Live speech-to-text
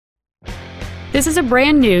This is a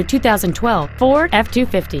brand new 2012 Ford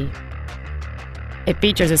F-250. It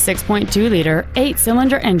features a 6.2-liter,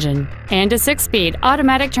 8-cylinder engine and a 6-speed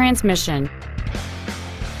automatic transmission.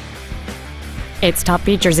 Its top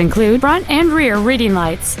features include front and rear reading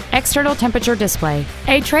lights, external temperature display,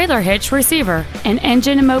 a trailer hitch receiver, an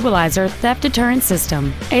engine immobilizer theft deterrent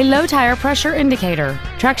system, a low tire pressure indicator,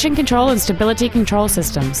 traction control and stability control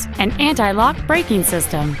systems, an anti-lock braking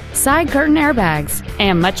system, side curtain airbags,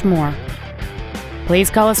 and much more. Please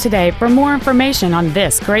call us today for more information on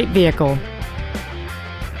this great vehicle.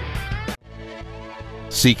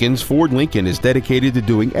 Seekins Ford-Lincoln is dedicated to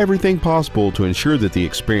doing everything possible to ensure that the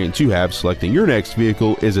experience you have selecting your next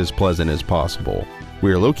vehicle is as pleasant as possible.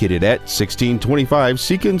 We are located at 1625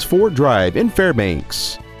 Seekins Ford Drive in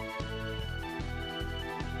Fairbanks.